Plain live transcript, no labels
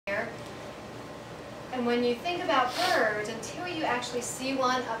And when you think about birds, until you actually see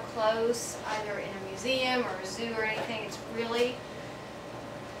one up close, either in a museum or a zoo or anything, it's really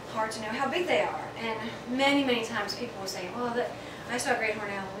hard to know how big they are. And many, many times people will say, well, I saw a great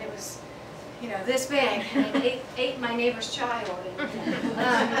horned owl and it was, you know, this big, and it ate my neighbor's child.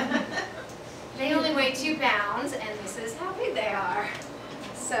 And, they only weigh 2 pounds, and this is how big they are.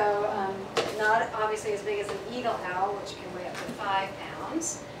 So, not obviously as big as an eagle owl, which can weigh up to 5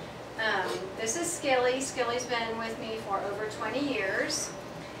 pounds. This is Skilly. Skilly's been with me for over 20 years.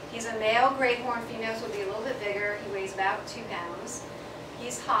 He's a male great horn. Females would be a little bit bigger. He weighs about 2 pounds.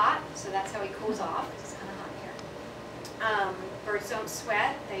 He's hot, so that's how he cools off, because it's kind of hot here. Birds don't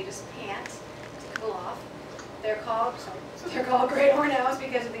sweat, they just pant to cool off. They're called great horned owls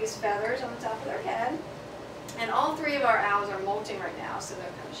because of these feathers on the top of their head. And all 3 of our owls are molting right now, so they're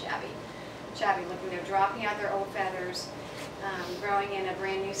kind of shabby looking. They're dropping out their old feathers, growing in a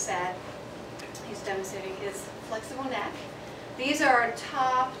brand new set. He's demonstrating his flexible neck. These are our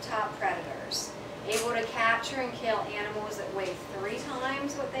top predators, able to capture and kill animals that weigh 3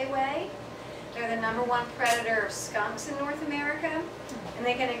 times what they weigh. They're the #1 predator of skunks in North America, and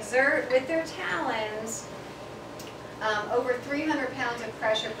they can exert with their talons over 300 pounds of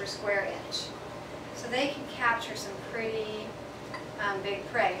pressure per square inch. So they can capture some pretty big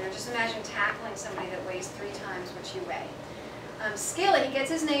prey. You know, just imagine tackling somebody that weighs 3 times what you weigh. Skilly, he gets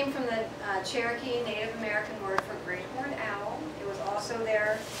his name from the Cherokee Native American word for great horned owl. It was also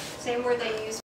their same word they used